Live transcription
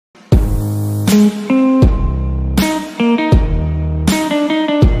Ben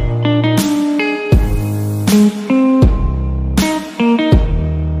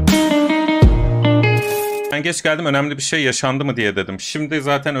geç geldim, önemli bir şey yaşandı mı diye dedim. Şimdi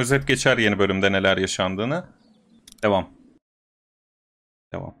zaten özet geçer yeni bölümde neler yaşandığını. Devam.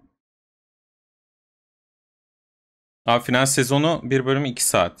 Devam. Abi final sezonu 1 bölüm 2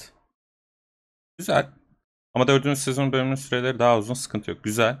 saat. Güzel. Ama 4. sezon bölümünün süreleri daha uzun, sıkıntı yok.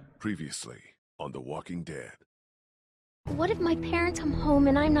 Güzel. Previously on The Walking Dead. What if my parents come home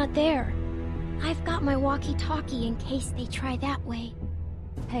and I'm not there? I've got my walkie-talkie in case they try that way.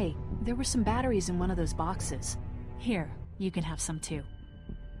 Hey, there were some batteries in one of those boxes. Here, you can have some too.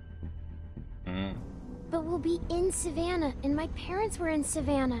 But we'll be in Savannah, and my parents were in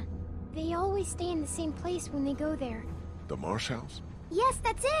Savannah. They always stay in the same place when they go there. The Marsh House? Yes,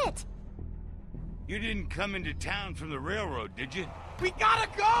 that's it! You didn't come into town from the railroad, did you? We gotta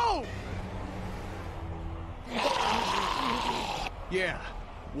go! Yeah,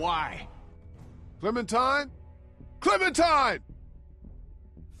 why? Clementine? Clementine!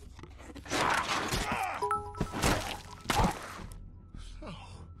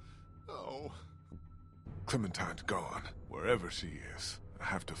 Oh. Clementine's gone. Wherever she is, I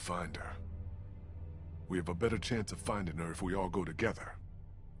have to find her. We have a better chance of finding her if we all go together.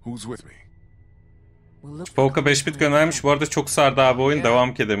 Who's with me? Polka 5 bit göndermiş. Bu arada çok sardı abi oyun.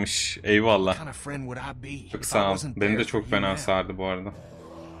 Devam ki demiş. Eyvallah. Çok sağ ol. Beni de çok fena sardı bu arada.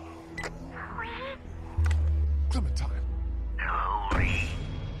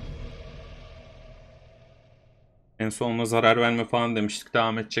 En son ona zarar verme falan demiştik.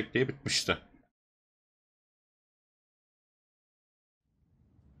 Devam edecek diye bitmişti.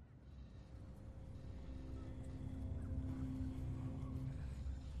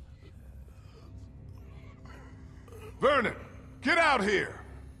 Vernon, get out here!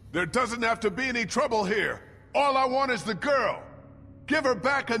 There doesn't have to be any trouble here. All I want is the girl. Give her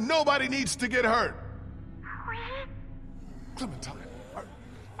back and nobody needs to get hurt. Clementine,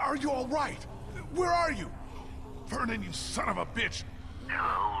 are you all right? Where are you? Vernon, you son of a bitch!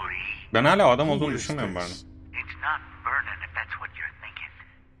 Ben hala adam olduğunu düşünmüyorum bari. It's not Vernon, if that's what you're thinking.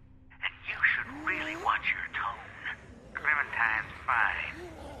 And you should really watch your tone. Clementine's fine.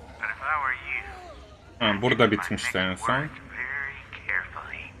 But if I were you, Ha, burada bitmişti en son. very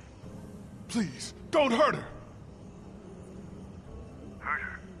carefully. Please, don't hurt her! Hurt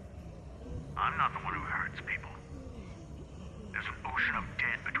her? I'm not the one who hurts people. There's an ocean of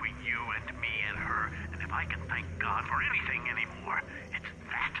dead between you and me and her, and if I can thank God for anything anymore, it's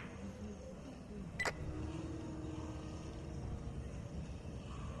that.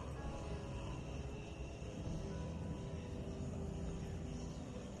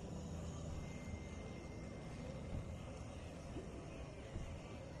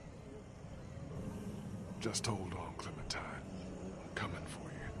 Just hold on, Clementine. I'm coming for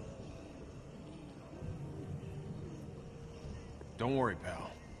you. Don't worry, pal.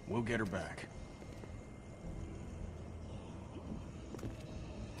 We'll get her back.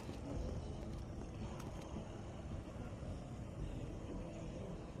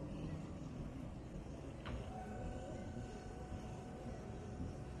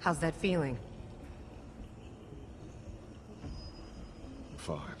 How's that feeling?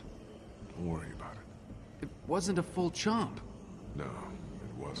 Fine. Don't worry about it. It wasn't a full chomp. No,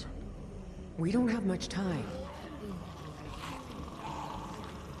 it wasn't. We don't have much time.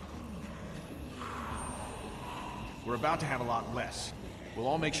 We're about to have a lot less. We'll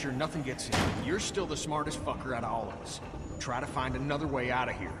all make sure nothing gets in. You're still the smartest fucker out of all of us. Try to find another way out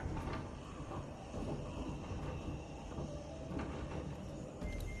of here.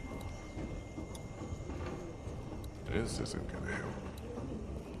 This isn't gonna help.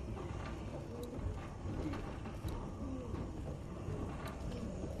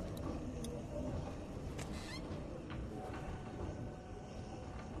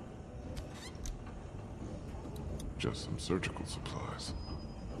 Just some surgical supplies.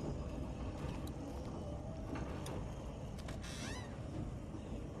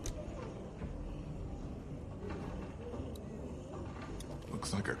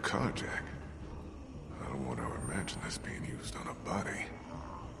 Looks like a carjack. I don't want to imagine this being used on a body.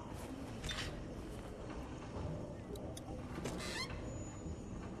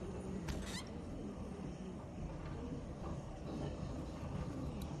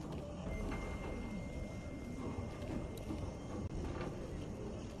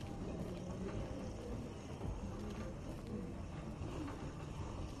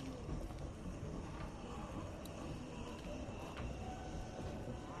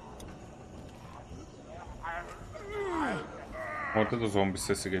 Orada da zombi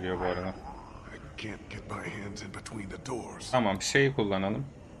sesi geliyor bu arada. can't get my hands in between the doors. Tamam, şeyi kullanalım.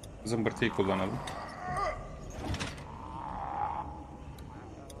 Zımbırtıyı kullanalım.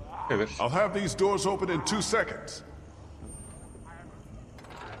 Evet. I'll have these doors open in 2 seconds.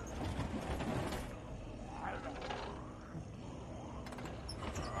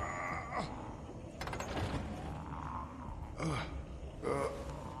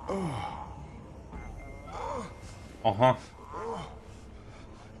 Aha.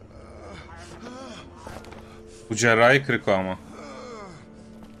 Bu cerrahi kriko ama.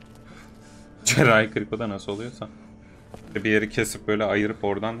 Cerrahi kriko da nasıl oluyorsa. Bir yeri kesip böyle ayırıp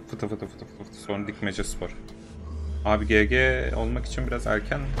oradan fıtı fıtı fıtı fıtı sonra dikmece spor. Abi GG olmak için biraz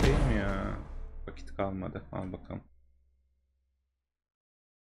erken değil mi ya? Vakit kalmadı. Al bakalım.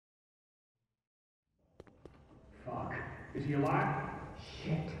 Fuck. Is he alive?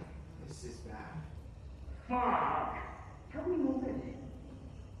 Shit. This is bad. Fuck. Help me move it.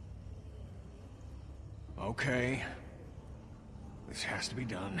 Okay. This has to be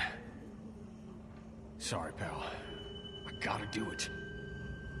done. Sorry, pal. I gotta do it.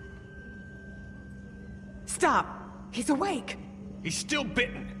 Stop! He's awake! He's still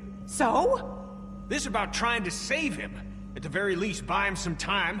bitten. So? This is about trying to save him. At the very least, buy him some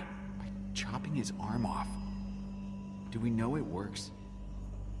time. By chopping his arm off. Do we know it works?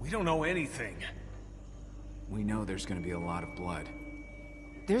 We don't know anything. We know there's gonna be a lot of blood.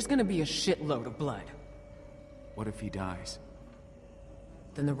 There's gonna be a shitload of blood. What if he dies?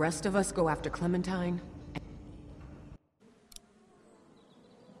 Then the rest of us go after Clementine.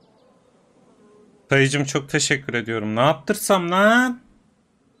 Dayıcım çok teşekkür ediyorum. Ne yaptırsam lan?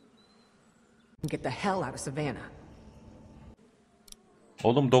 And get the hell out of Savannah.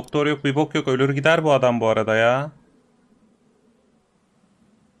 Oğlum doktor yok bir bok yok. Ölür gider bu adam bu arada ya.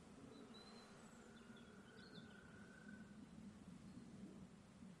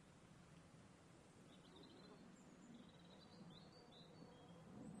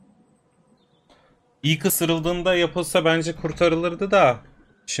 İlk ısırıldığında yapılsa bence kurtarılırdı da.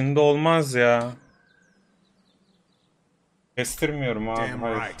 Şimdi olmaz ya. Kestirmiyorum abi. Damn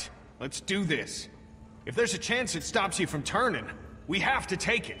Hayır. right. Let's do this. If there's a chance it stops you from turning, we have to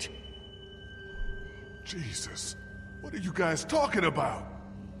take it. Jesus, what are you guys talking about?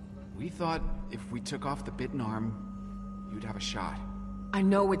 We thought if we took off the bitten arm, you'd have a shot. I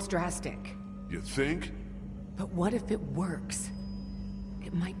know it's drastic, You think? but what if it works?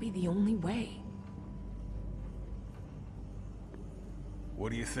 It might be the only way.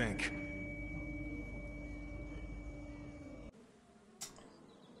 What do you think?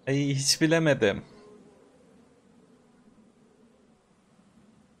 Ay hiç bilemedim.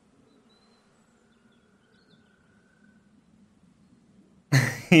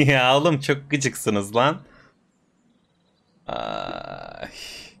 Ya oğlum çok gıcıksınız lan. Ay.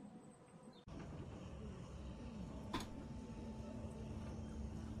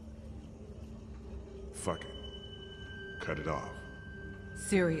 Fuck it. Cut it off.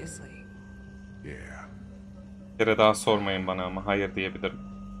 Seriously. Yeah. Bir kere daha sormayın bana ama hayır diyebilirim.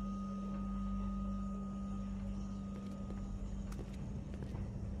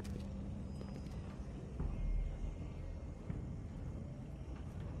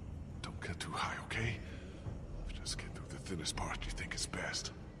 Don't get too high, okay? Just get through the thinnest part you think is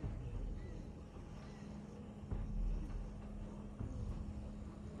best.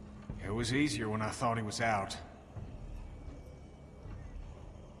 It was easier when I thought he was out.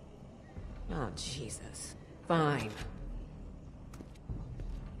 Oh, Jesus. Fine.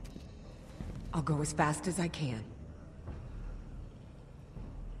 I'll go as fast as I can.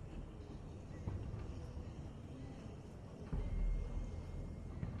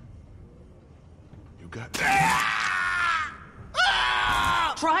 You got...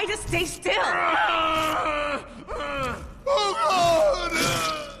 Try to stay still! Oh, God!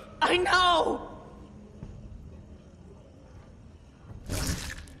 I know!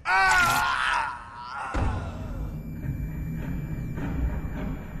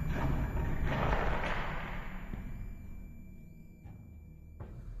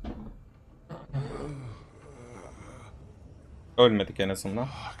 Ölmedik en azından.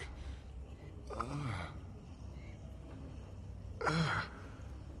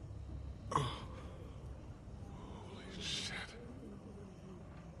 Holy shit.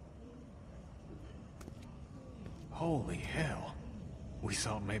 Holy hell. We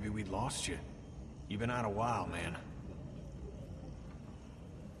thought maybe we'd lost you. You've been out a while, man.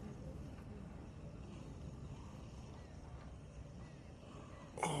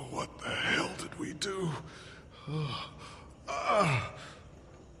 Oh, what the hell did we do?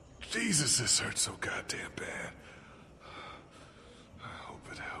 Jesus, this hurts so goddamn bad. I hope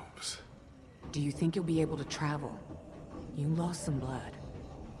it helps. Do you think you'll be able to travel? You lost some blood.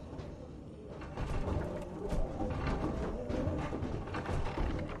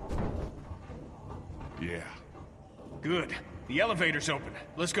 Yeah. Good. The elevator's open.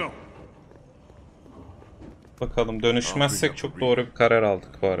 Let's go. Bakalım, dönüşmezsek çok doğru bir karar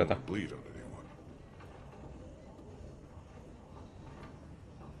aldık bu arada. Bleed on anyone.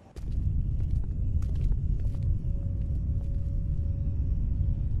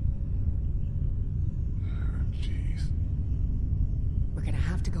 Jeez. We're gonna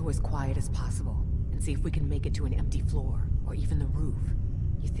have to go as quiet as possible and see if we can make it to an empty floor or even the roof.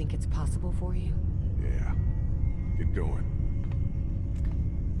 You think it's possible for you? Yeah. Get going.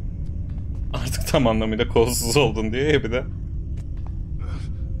 Artık tam anlamıyla kolsuz oldun diye ya bir de.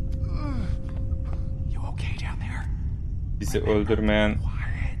 You okay down there? Bizi öldürmeyen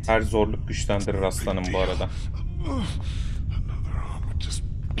her zorluk güçlendirir aslanım bu arada.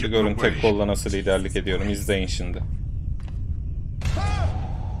 Bir görün tek kolla nasıl liderlik ediyorum. İzleyin şimdi.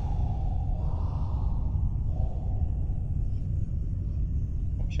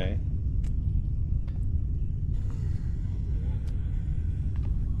 Okey.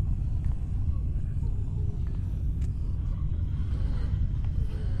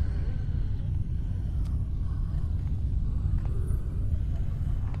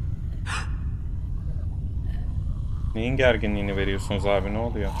 Neyin gerginliğini veriyorsunuz abi, ne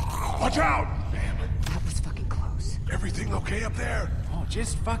oluyor? Watch out! That was fucking close. Everything okay up there? Oh,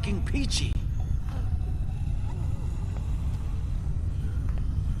 just fucking peachy.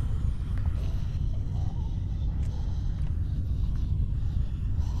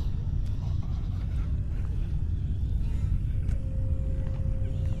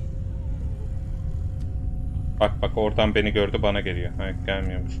 Bak bak, oradan beni gördü, bana geliyor. Ha,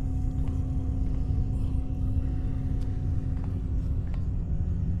 gelmiyormuş.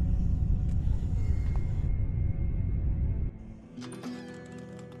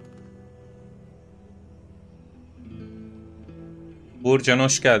 Uğurcan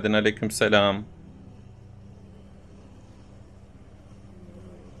hoş geldin. Aleykümselam.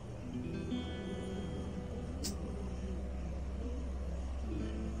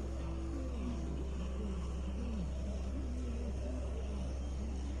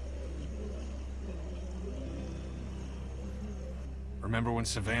 Remember when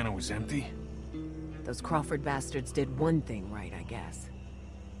Savannah was empty? Those Crawford bastards did one thing right, I guess.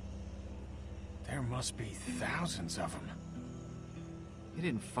 There must be thousands of them. They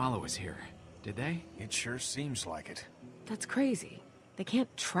didn't follow us here, did they? It sure seems like it. That's crazy. They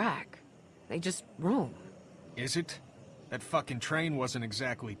can't track. They just roam. Is it? That fucking train wasn't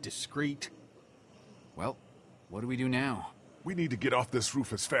exactly discreet. Well, what do we do now? We need to get off this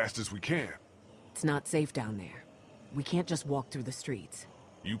roof as fast as we can. It's not safe down there. We can't just walk through the streets.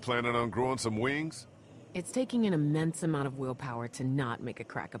 You planning on growing some wings? It's taking an immense amount of willpower to not make a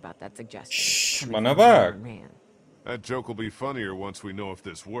crack about that suggestion. Shh, Coming bana from a bak. grown man. That joke will be funnier once we know if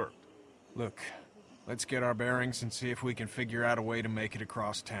this worked. Look, let's get our bearings and see if we can figure out a way to make it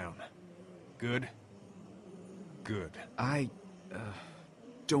across town. Good? Good. I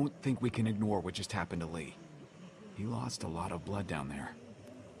don't think we can ignore what just happened to Lee. He lost a lot of blood down there.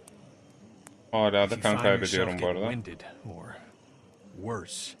 Hala If da you kan find yourself kaybediyorum bu getting arada. winded, or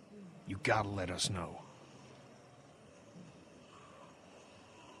worse, you gotta let us know.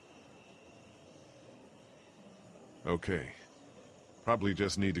 Okay. Probably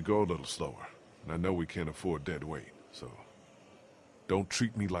just need to go a little slower. And I know we can't afford dead weight, so don't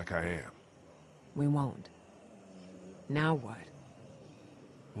treat me like I am. We won't. Now what?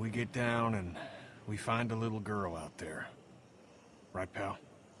 We get down and we find a little girl out there. Right, pal?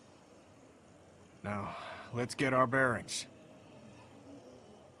 Now, let's get our bearings.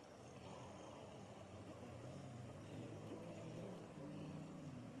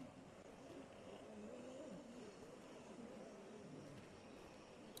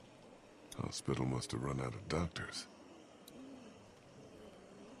 Hospital must have run out of doctors.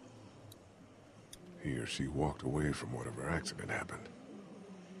 He or she walked away from whatever accident happened.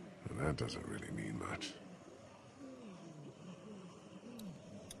 And that doesn't really mean much.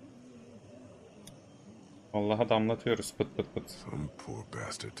 Allah'a damlatıyoruz pıt pıt pıt. Some poor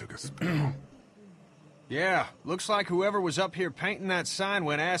bastard took a spill. Yeah, looks like whoever was up here painting that sign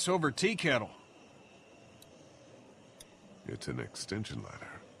went ass over tea kettle. It's an extension ladder.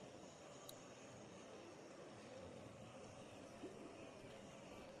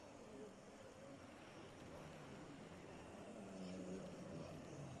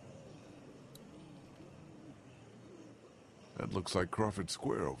 That looks like Crawford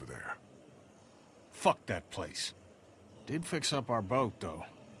Square over there. Fuck that place. Did fix up our boat, though.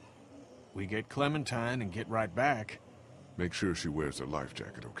 We get Clementine and get right back. Make sure she wears her life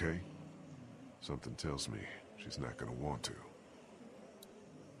jacket, okay? Something tells me she's not gonna want to.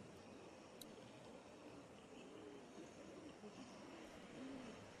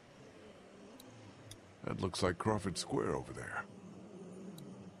 That looks like Crawford Square over there.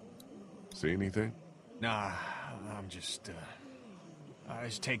 See anything? Nah, I'm just,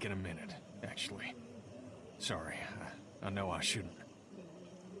 it's taking a minute, actually. Sorry, I know I shouldn't.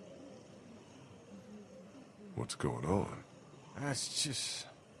 What's going on? That's just...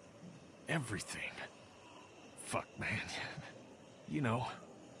 everything. Fuck, man. You know.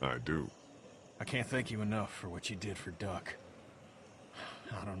 I do. I can't thank you enough for what you did for Duck.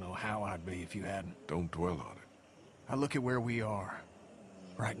 I don't know how I'd be if you hadn't. Don't dwell on it. I look at where we are,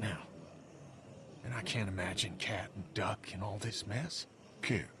 right now. And I can't imagine Cat and Duck in all this mess.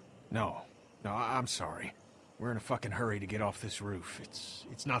 Can't. No, I'm sorry. We're in a fucking hurry to get off this roof.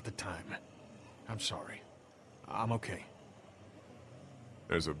 It's not the time. I'm sorry. I'm okay.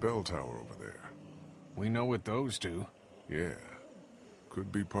 There's a bell tower over there. We know what those do. Yeah.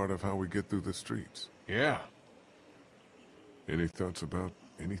 Could be part of how we get through the streets. Yeah. Any thoughts about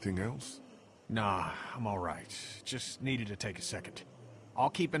anything else? Nah, I'm all right. Just needed to take a second. I'll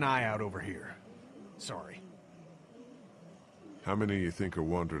keep an eye out over here. Sorry. How many you think are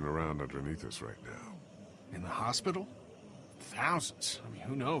wandering around underneath us right now? In the hospital? Thousands. I mean,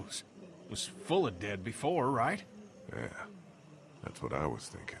 who knows? It was full of dead before, right? Yeah. That's what I was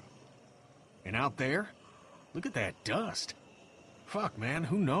thinking. And out there? Look at that dust. Fuck, man,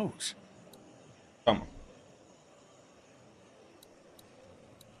 who knows? Tamam.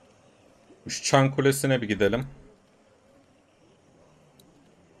 Şu Çan Kulesi'ne bir gidelim.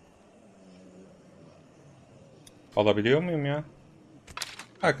 Alabiliyor muyum ya?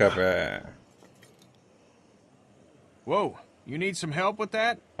 Aga be. Whoa, you need some help with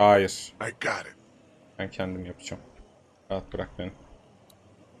that? Hayır. I got it. Ben kendim yapacağım. Rahat bırak beni.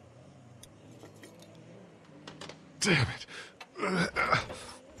 Damn it.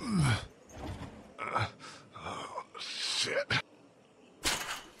 Oh, shit.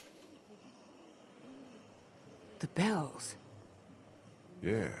 The bells.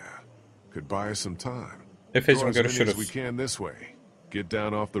 Yeah. Could buy us some time. Efe'cim Go as many as we görüşürüz. can this way. Get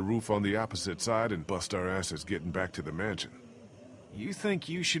down off the roof on the opposite side and bust our asses getting back to the mansion. You think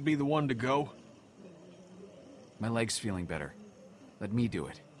you should be the one to go? My leg's feeling better. Let me do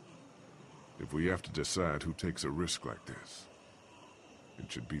it. If we have to decide who takes a risk like this,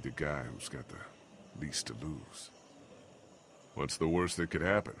 it should be the guy who's got the least to lose. What's the worst that could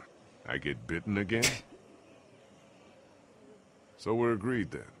happen? I get bitten again? So we're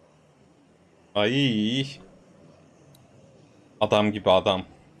agreed then. Ay. Adam gibi adam.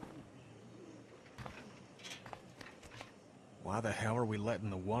 Why the hell are we letting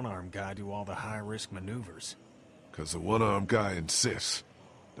the one-armed guy do all the high-risk maneuvers? Because the one-armed guy insists.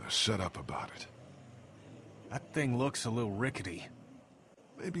 Now shut up about it. That thing looks a little rickety.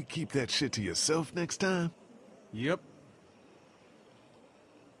 Maybe keep that shit to yourself next time? Yep.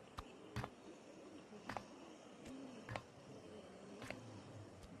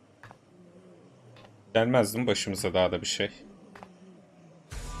 Gelmez değil mi başımıza daha da bir şey?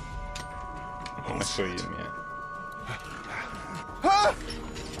 Ona koyayım ya.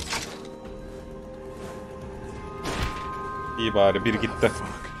 İyi bari bir gitti.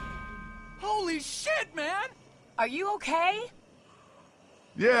 Holy shit, man! Are you okay?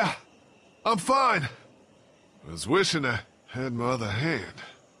 Yeah, I'm fine. I was wishing I had my other hand.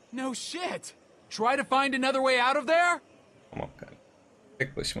 No shit! Try to find another way out of there? Tamam kanka.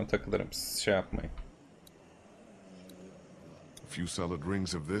 Tek başıma takılırım, siz şey yapmayın. A few solid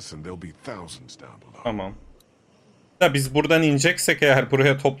rings of this and there'll be thousands down below. Tamam. Da biz buradan ineceksek eğer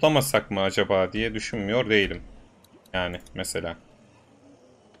buraya toplamasak mı acaba diye düşünmüyor değilim. Yani mesela.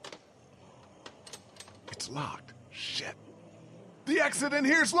 It's locked. Shit. The exit in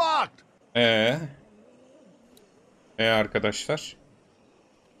here's locked. Arkadaşlar.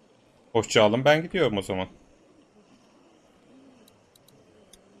 Hoşça alın, ben gidiyorum o zaman.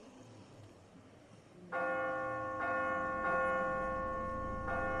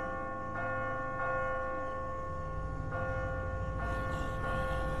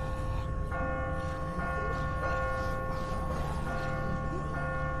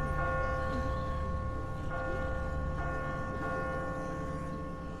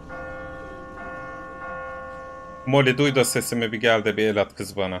 Molly duy da sesimi, bir gel de bir el at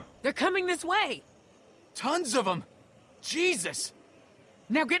kız bana. They're coming this way. Tons of them! Jesus!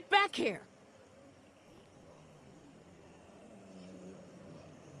 Now get back here.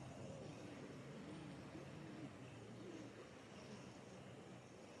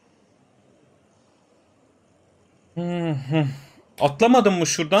 Atlamadım mı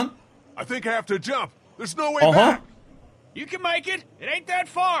şuradan? I think I have to jump. There's no way Aha. back. You can make it. It ain't that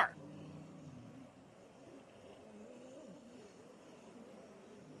far.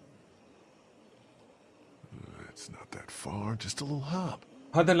 It's not that far, just a little hop.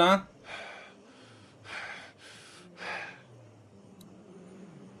 Hadi lan.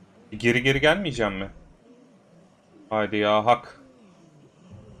 Geri geri gelmeyeceğim mi? Haydi ya hak.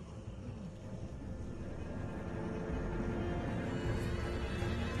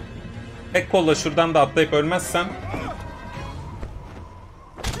 Tek kolla şuradan da atlayıp ölmezsem.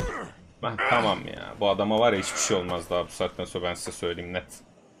 Tamam ya. Bu adama var ya hiçbir şey olmaz daha bu saatten sonra, ben size söyleyeyim net.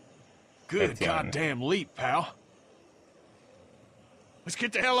 Good Evet yani. goddamn leap, pal. Let's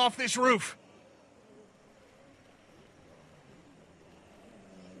get the hell off this roof.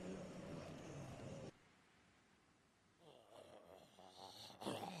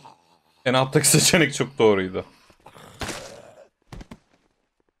 En alttaki seçenek çok doğruydu.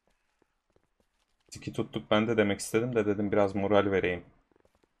 Tiki tuttuk ben de demek istedim de dedim biraz moral vereyim.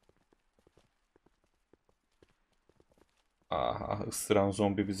 Ah ısıran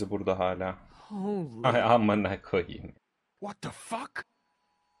zombi bizi burada hala. Ay amına koyayım. What the fuck?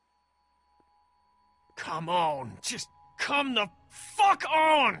 Come on, just come the fuck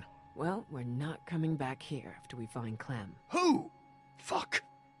on! Well, we're not coming back here after we find Clem. Who? Fuck.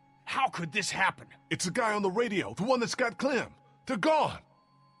 How could this happen? It's the guy on the radio, the one that's got Clem. They're gone.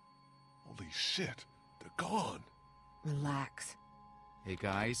 Holy shit, they're gone. Relax. Hey,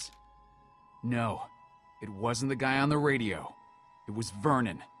 guys. No, it wasn't the guy on the radio. It was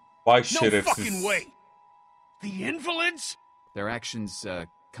Vernon. Vay No şerefsiz. fucking way. The invalids? Their actions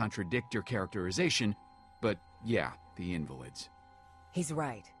contradict your characterization, but yeah, the invalids. He's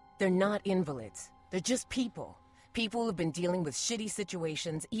right. They're not invalids. They're just people. People who've been dealing with shitty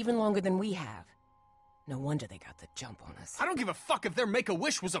situations even longer than we have. No wonder they got the jump on us. I don't give a fuck if their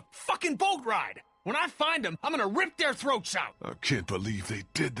Make-A-Wish was a fucking boat ride. When I find them, I'm gonna rip their throats out. I can't believe they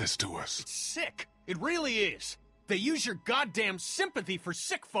did this to us. It's sick. It really is. They use your goddamn sympathy for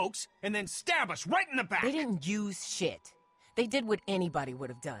sick folks and then stab us right in the back. They didn't use shit. They did what anybody would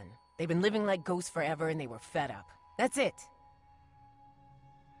have done. They've been living like ghosts forever and they were fed up. That's it.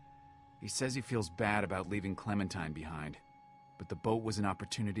 He says he feels bad about leaving Clementine behind, but the boat was an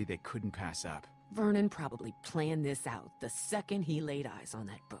opportunity they couldn't pass up. Vernon probably planned this out the second he laid eyes on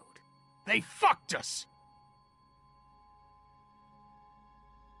that boat. They fucked us.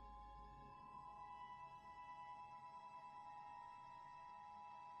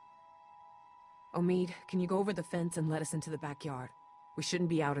 Omid, can you go over the fence and let us into the backyard? We shouldn't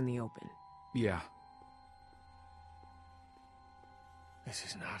be out in the open. Yeah. This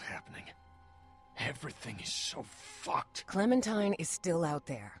is not happening. Everything is so fucked. Clementine is still out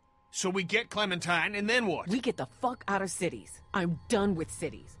there. So we get Clementine, and then what? We get the fuck out of cities. I'm done with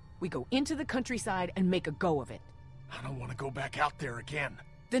cities. We go into the countryside and make a go of it. I don't want to go back out there again.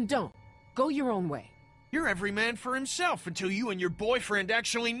 Then don't. Go your own way. You're every man for himself until you and your boyfriend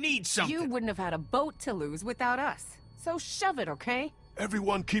actually need something. You wouldn't have had a boat to lose without us. So shove it, okay?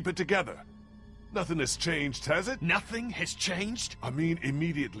 Everyone keep it together. Nothing has changed, has it? Nothing has changed? I mean,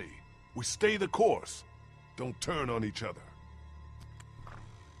 immediately. We stay the course. Don't turn on each other.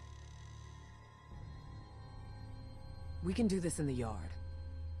 We can do this in the yard.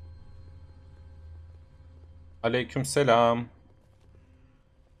 Aleykümselam.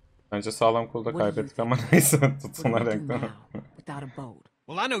 Bence sağlam kolda What do you kaybettik think? ama neyse What do tutsunlar we do renkten. now without a boat?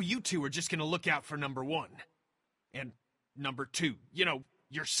 Well, I know you two are just gonna look out for number one. And number two. You know,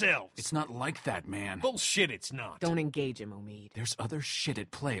 yourselves. It's not like that, man. Bullshit, it's not. Don't engage him, Omid. There's other shit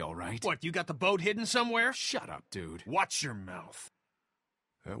at play, all right? What, you got the boat hidden somewhere? Shut up, dude. Watch your mouth.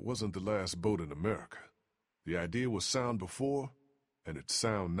 That wasn't the last boat in America. The idea was sound before, and it's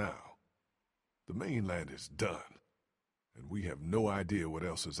sound now. The mainland is done, and we have no idea what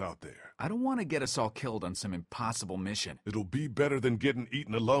else is out there. I don't want to get us all killed on some impossible mission. It'll be better than getting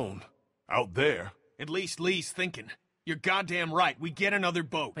eaten alone. Out there. At least Lee's thinking. You're goddamn right. We get another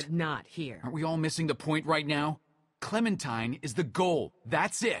boat. But not here. Aren't we all missing the point right now? Clementine is the goal.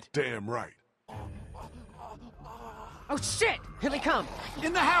 That's it. Damn right. Oh shit! Here they come!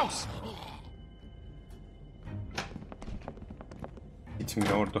 In the house!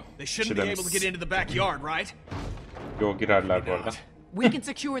 Gitmiyordu. They shouldn't be able to get into the backyard, right? Yo girerler bu arada. We can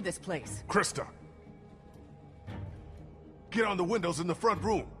secure this place. Krista. Get on the windows in the front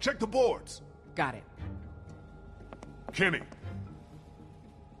room. Check the boards. Got it. Kenny.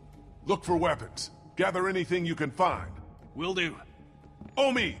 Look for weapons. Gather anything you can find. Will do.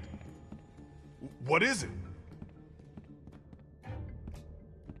 Omid! What is it?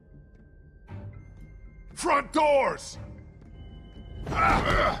 Front doors!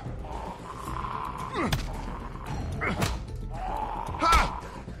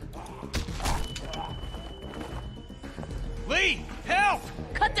 Lee, help!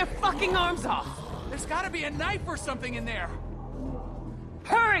 Cut their fucking arms off! There's gotta be a knife or something in there.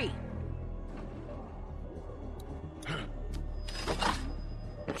 Hurry!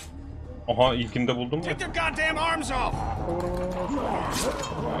 Aha ilkinde buldum mu? Take their goddamn arms off!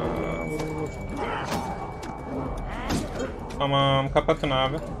 Tamam kapatın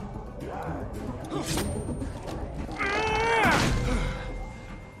abi.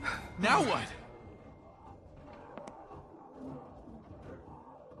 Now what?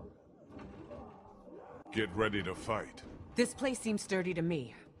 Get ready to fight. This place seems sturdy to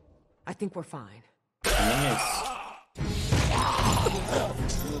me. I think we're fine. Eminyiz.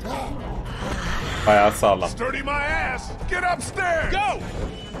 Bayağı sağlam. Sturdy my ass! Get upstairs! Go!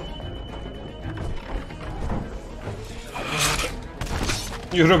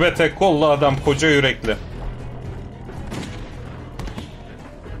 Yürü be tek kollu adam, koca yürekli.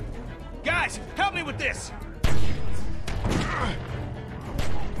 Guys, help me with this!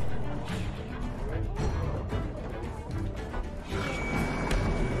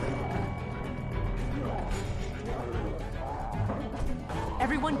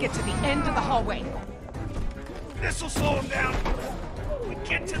 Everyone get to the end of the hallway. This'll slow him down. We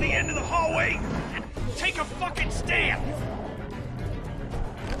get to the end of the hallway and take a fucking stand!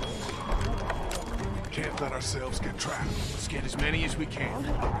 Can't let ourselves get trapped. Let's get as many as we can.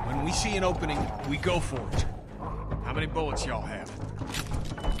 When we see an opening, we go for it. How many bullets y'all have?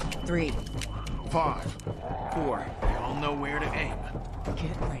 3. 5. 4. They all know where to aim.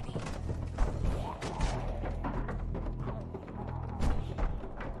 Get ready.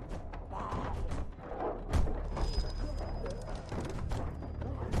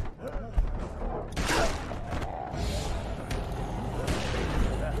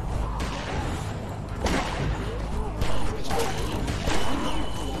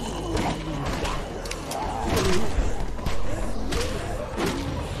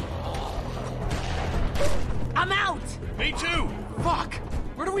 I'm out! Me too! Fuck!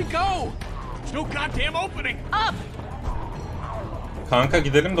 Where do we go? There's no goddamn opening! Up! Kanka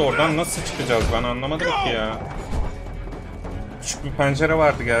gidelim de oradan nasıl çıkacağız, ben anlamadım ki ya. Küçük bir pencere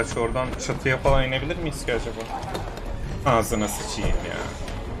vardı gerçi, oradan çatıya falan inebilir miyiz ki acaba? Ağzına sıçayım ya.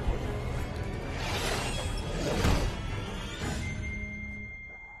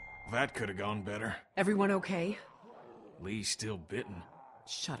 That could have gone better. Everyone okay? Lee's still bitten.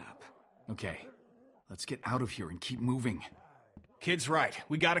 Shut up. Okay, let's get out of here and keep moving. Kid's right.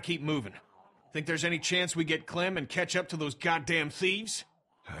 We gotta keep moving. Think there's any chance we get Clem and catch up to those goddamn thieves?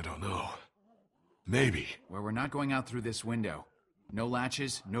 I don't know. Maybe. Where we're not going out through this window. No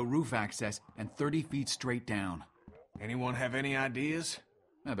latches, no roof access, and 30 feet straight down. Anyone have any ideas?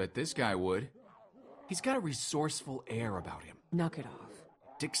 I bet this guy would. He's got a resourceful air about him. Knock it off.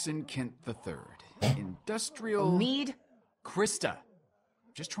 Dixon Kent III. Industrial... Need? Krista.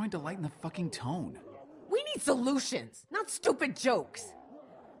 Just trying to lighten the fucking tone. We need solutions, not stupid jokes.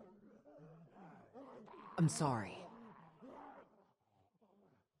 I'm sorry.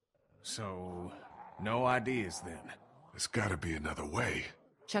 So, no ideas then. There's gotta be another way.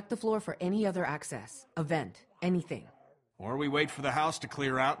 Check the floor for any other access, a vent, anything. Or we wait for the house to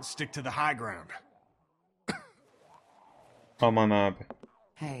clear out and stick to the high ground. Aman abi.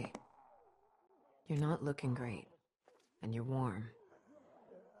 Hey, you're not looking great, and you're warm.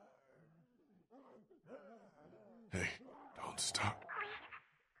 Hey, don't stop.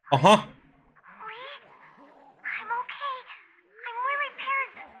 Aha! I'm okay. I'm where my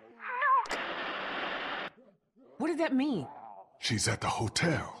parents... No. What did that mean? She's at the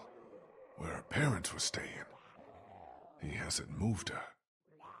hotel, where her parents were staying. He hasn't moved her.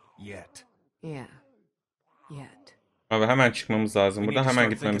 Yet. Yeah. Yet. Abi hemen çıkmamız lazım. We need Buradan to hemen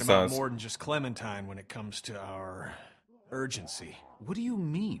start thinking gitmemiz about lazım. more than just Clementine when it comes to our urgency. What do you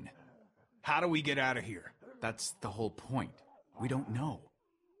mean? How do we get out of here? That's the whole point. We don't know.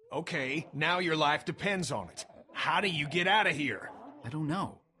 Okay, now your life depends on it. How do you get out of here? I don't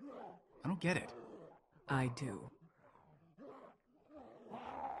know. I don't get it. I do.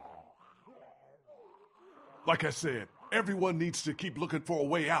 Like I said, everyone needs to keep looking for a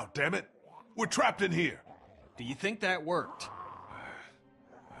way out, damn it. We're trapped in here. Do you think that worked?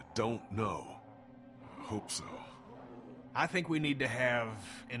 I don't know. I hope so. I think we need to have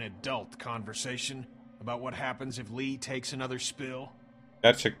an adult conversation about what happens if Lee takes another spill.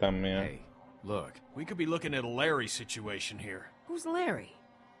 Gerçekten mi ya? Hey, look. We could be looking at a Larry situation here. Who's Larry?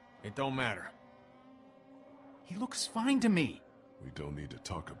 It don't matter. He looks fine to me. We don't need to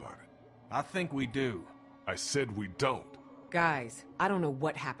talk about it. I think we do. I said we don't. Guys, I don't know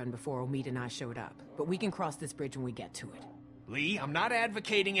what happened before Omid and I showed up, but we can cross this bridge when we get to it. Lee, I'm not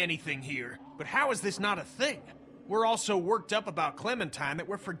advocating anything here, but how is this not a thing? We're all so worked up about Clementine that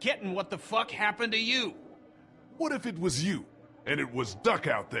we're forgetting what the fuck happened to you. What if it was you, and it was Duck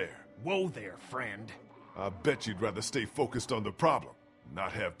out there? Whoa there, friend. I bet you'd rather stay focused on the problem,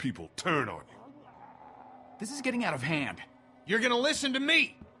 not have people turn on you. This is getting out of hand. You're gonna listen to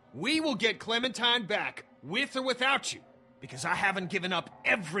me. We will get Clementine back, with or without you. Because I haven't given up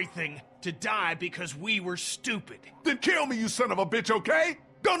everything to die because we were stupid. Then kill me, you son of a bitch, okay?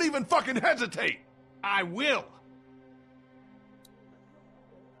 Don't even fucking hesitate! I will.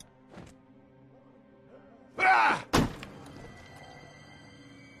 Ah!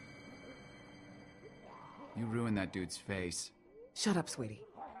 You ruined that dude's face. Shut up, sweetie.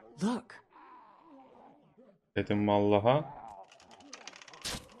 Look. Dedim vallaha.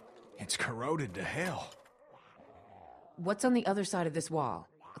 It's corroded to hell. What's on the other side of this wall?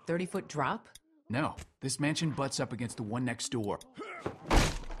 A 30-foot drop? No, this mansion butts up against the one next door.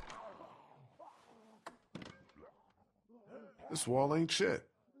 This wall ain't shit.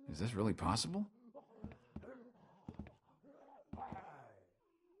 Is this really possible?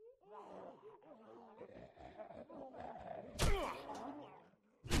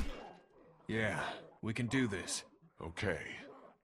 Yeah, we can do this. Okay,